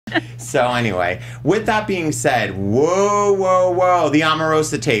So anyway, with that being said, whoa, the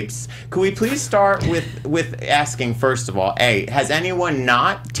Omarosa tapes. Could we please start with asking, first of all, A, has anyone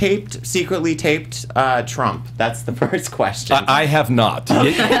not secretly taped Trump? That's the first question. I have not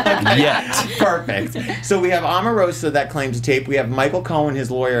yet. Perfect. So we have Omarosa that claims to tape. We have Michael Cohen, his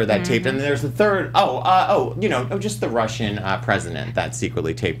lawyer, that taped. And there's the third, just the Russian president that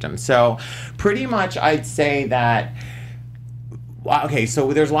secretly taped him. So pretty much I'd say that. Okay,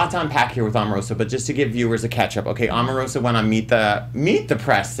 so there's a lot to unpack here with Omarosa, but just to give viewers a catch-up. Okay, Omarosa went on Meet the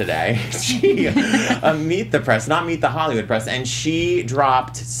Press today. Meet the Press, not Meet the Hollywood Press, and she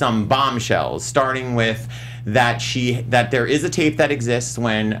dropped some bombshells, starting with that there is a tape that exists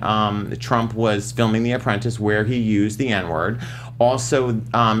when Trump was filming The Apprentice where he used the N-word. Also,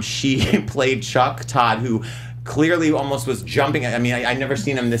 she played Chuck Todd, who clearly almost was jumping. I mean, I never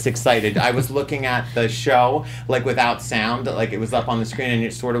seen him this excited. I was looking at the show like without sound, like it was up on the screen, and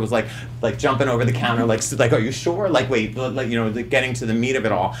it sort of was like jumping over the counter, like are you sure? Like wait, getting to the meat of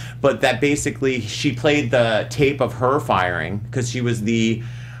it all. But that basically she played the tape of her firing because she was the.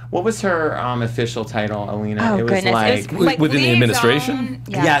 What was her official title, Alina? Oh, it was goodness. like, it was like within the administration?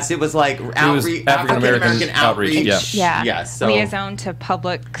 Yeah. Yes, it was like African American outreach. Yeah. Yes. So, liaison to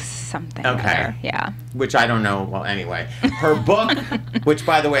public something. Okay. Yeah. Which I don't know. Well, anyway, her book, which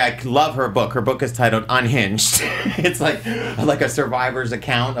by the way, I love her book. Her book is titled Unhinged. It's like a survivor's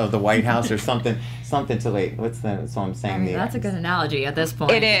account of the White House or something. Something to wait. What's that? So I'm saying. I mean, that's a good analogy at this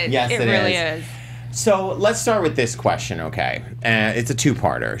point. It is. Yes, it really is. So let's start with this question, okay? It's a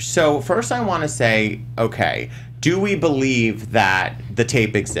two-parter. So first I want to say, okay, do we believe that the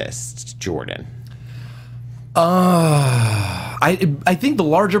tape exists, Jordan? I think the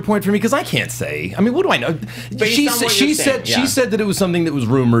larger point for me, because I can't say. I mean, what do I know? She said that it was something that was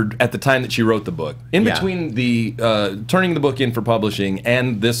rumored at the time that she wrote the book. In between the turning the book in for publishing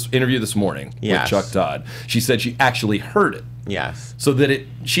and this interview this morning with Chuck Todd, she said she actually heard it. Yes. So that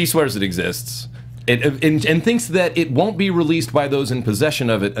she swears it exists. And thinks that it won't be released by those in possession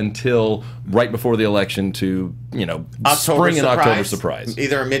of it until right before the election to, spring and October surprise.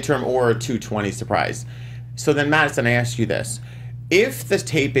 Either a midterm or a 220 surprise. So then, Madison, I ask you this. If the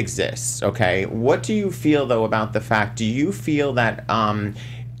tape exists, okay, what do you feel, though, about the fact, do you feel that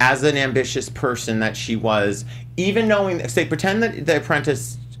as an ambitious person that she was, even knowing, say, pretend that The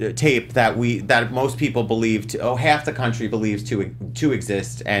Apprentice tape that most people believe, half the country believes to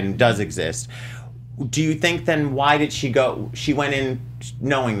exist and does exist, do you think then why did she go? She went in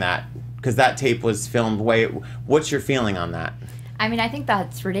knowing that because that tape was filmed what's your feeling on that? I mean, I think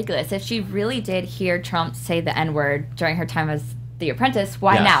that's ridiculous. If she really did hear Trump say the N-word during her time as The Apprentice,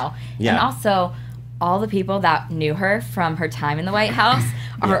 why now? Yeah. And also, all the people that knew her from her time in the White House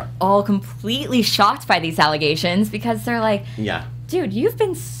are all completely shocked by these allegations because they're like, dude, you've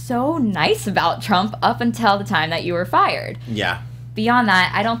been so nice about Trump up until the time that you were fired. Yeah. Beyond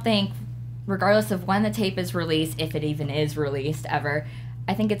that, I don't think, regardless of when the tape is released, if it even is released ever,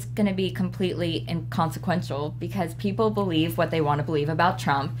 I think it's going to be completely inconsequential because people believe what they want to believe about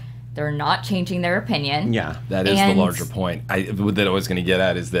Trump. They're not changing their opinion. Yeah, that is the larger point. That I was going to get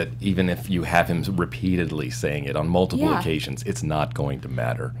at is that even if you have him repeatedly saying it on multiple occasions, it's not going to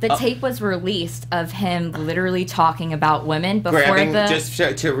matter. The tape was released of him literally talking about women before just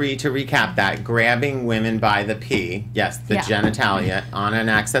to recap that, grabbing women by the P, the genitalia, on an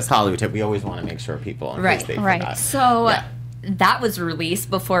Access Hollywood tape. We always want to make sure people, in case they forgot. So that was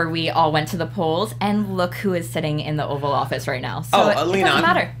released before we all went to the polls, and look who is sitting in the Oval Office right now. So it doesn't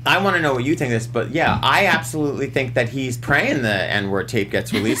matter. I want to know what you think of this, but I absolutely think that he's praying the N-word tape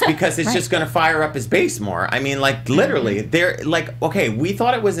gets released because it's just going to fire up his base more. I mean, like, literally, they're like, okay, we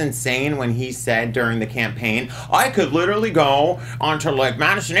thought it was insane when he said during the campaign, I could literally go onto, like,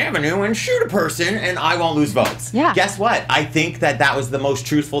 Madison Avenue and shoot a person and I won't lose votes. Yeah. Guess what? I think that was the most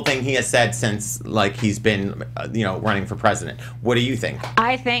truthful thing he has said since, like, he's been, running for president. What do you think?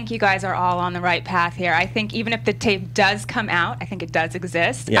 I think you guys are all on the right path here. I think even if the tape does come out, I think it does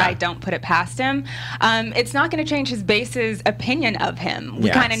exist. Yeah. I don't put it past him. It's not going to change his base's opinion of him. We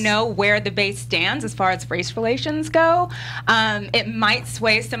kind of know where the base stands as far as race relations go. It might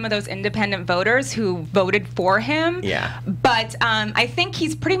sway some of those independent voters who voted for him. Yeah. But I think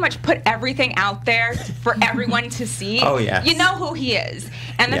he's pretty much put everything out there for everyone to see. Oh, yes. You know who he is.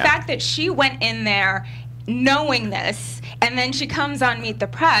 And the fact that she went in there knowing this And then she comes on Meet the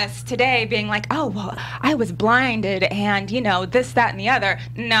Press today being like, oh, well, I was blinded and, you know, this, that, and the other.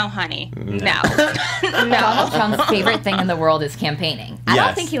 No, honey. No. Donald Trump's favorite thing in the world is campaigning. I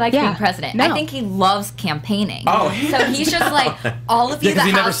don't think he likes being president. No. I think he loves campaigning. Oh. So he's just like, all of you that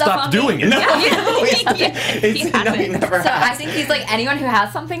he never have stuff stopped on doing me. it. No, He he never So has. I think he's like, anyone who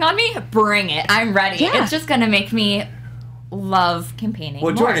has something on me, bring it. I'm ready. Yeah. It's just going to make me love campaigning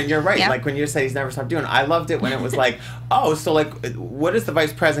Well, more. Jordan, you're right. Yeah. Like when you say he's never stopped doing it, I loved it when it was like, oh, so like, what is the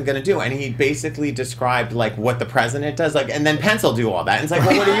vice president going to do? And he basically described like what the president does, like, and then Pence will do all that. And it's like,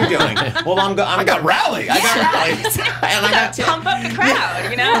 well, what are you doing? Well, I got rally. I got rallies. And I got pump up the crowd,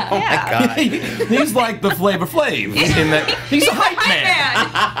 you know? Oh my God. He's like the Flavor Flav in that. He's a hype man.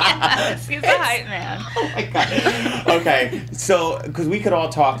 Yes, he's a hype man. Oh my God. Okay, so because we could all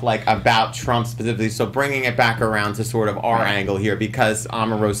talk like about Trump specifically, so bringing it back around to sort of our angle here, because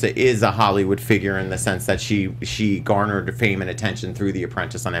Omarosa is a Hollywood figure in the sense that she garnered fame and attention through The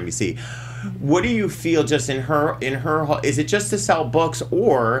Apprentice on NBC. What do you feel just in her? Is it just to sell books,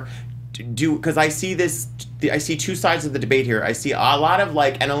 or because I see two sides of the debate here. I see a lot of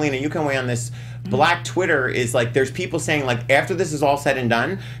like, and Alina, you can weigh on this. Black Twitter is like, there's people saying like, after this is all said and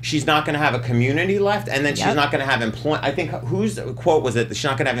done, she's not going to have a community left, and then she's not going to have employment. I think whose quote was it? She's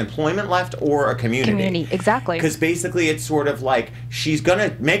not going to have employment left or a community. Exactly. Because basically, it's sort of like she's going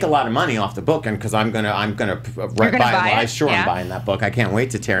to make a lot of money off the book, and because I'm gonna buy it. I'm buying that book. I can't wait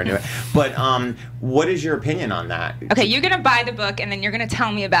to tear into it. But what is your opinion on that? Okay, you're gonna buy the book, and then you're gonna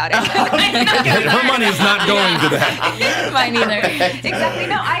tell me about it. Her money is not going to that. Mine either. Exactly.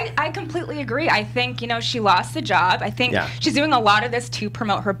 No, I completely agree. I think, you know, she lost the job. I think she's doing a lot of this to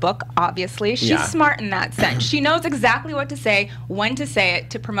promote her book, obviously. She's smart in that sense. She knows exactly what to say, when to say it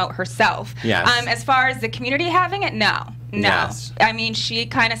to promote herself. Yes. As far as the community having it, no. Yes. I mean, she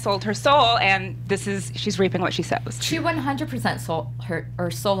kind of sold her soul, and she's reaping what she sows. She 100% sold her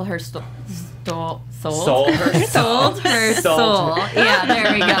soul. Yeah,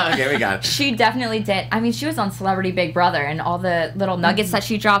 there we go. Okay, we got it. She definitely did. I mean, she was on Celebrity Big Brother, and all the little nuggets that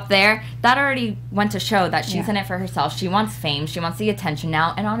she dropped there, that already went to show that she's in it for herself. She wants fame. She wants the attention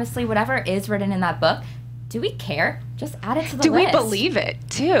now. And honestly, whatever is written in that book, do we care? Just add it to the list. Do we believe it,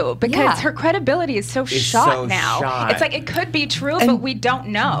 too? Because her credibility is so shot now. It's like it could be true, but we don't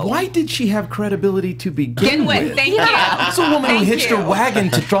know. Why did she have credibility to begin with? Thank you. It's a woman who hitched her wagon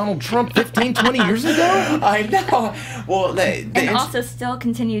to Donald Trump 15, 20 years ago. I know. Well, and also still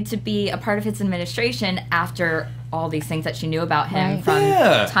continued to be a part of his administration after all these things that she knew about him from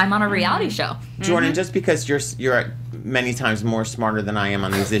time on a reality show. Jordan, just because you're many times more smarter than I am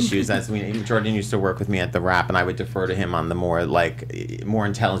on these issues, Jordan used to work with me at TheWrap, and I would defer to him on the more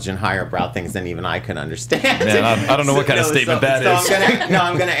intelligent, higher brow things than even I could understand. Man, I don't know what kind of statement that is.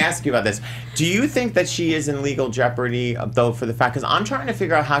 I'm going to ask you about this. Do you think that she is in legal jeopardy, though, for the fact, because I'm trying to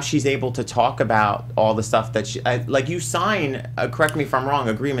figure out how she's able to talk about all the stuff that she, like you sign, correct me if I'm wrong,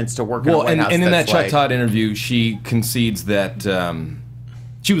 agreements to work in a White House. And in that Chuck Todd interview, she concedes that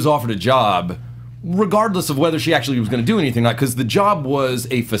she was offered a job regardless of whether she actually was going to do anything or not, because the job was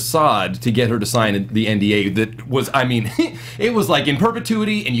a facade to get her to sign the NDA that was, I mean, it was like in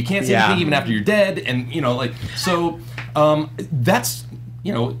perpetuity, and you can't say anything even after you're dead, and, you know, like, so that's,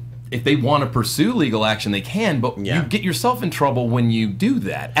 you know, if they want to pursue legal action, they can, but you get yourself in trouble when you do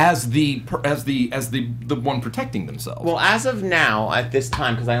that as the one protecting themselves. Well, as of now, at this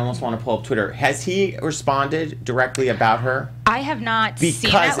time, because I almost want to pull up Twitter, has he responded directly about her? I have not seen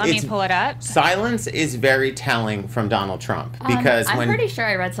it. Let me pull it up. Silence is very telling from Donald Trump, because I'm pretty sure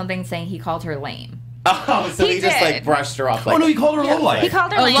I read something saying he called her lame. Oh, so he just like brushed her off. Like, oh no, he called her lowlife. He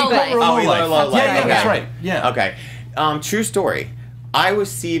called her lame. Lowlife. Yeah, that's right. Yeah. Okay. True story. I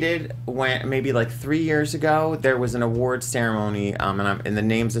was seated when maybe like 3 years ago. There was an award ceremony, and the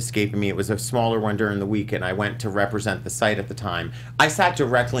name's escaping me. It was a smaller one during the week, and I went to represent the site at the time. I sat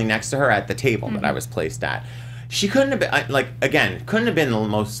directly next to her at the table that I was placed at. She couldn't have been, couldn't have been the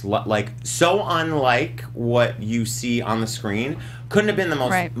most, so unlike what you see on the screen. Couldn't have been the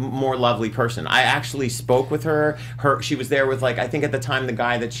most more lovely person. I actually spoke with her. She was there with, I think at the time, the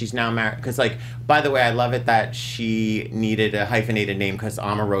guy that she's now married. Because, by the way, I love it that she needed a hyphenated name because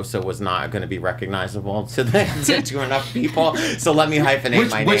Omarosa was not going to be recognizable to enough people. So let me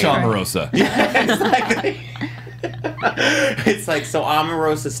hyphenate my name. Which Omarosa? Yeah, exactly. It's like, so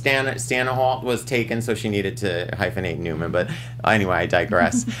Omarosa Stanahalt was taken, so she needed to hyphenate Newman. But anyway, I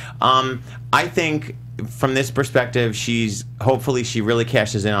digress. I think from this perspective, hopefully she really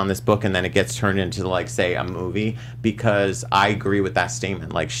cashes in on this book, and then it gets turned into, say, a movie, because I agree with that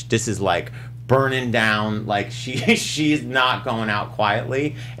statement. This is burning down. She's not going out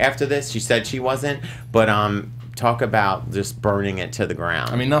quietly after this. She said she wasn't, but Talk about just burning it to the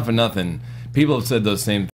ground. I mean, not for nothing. People have said those same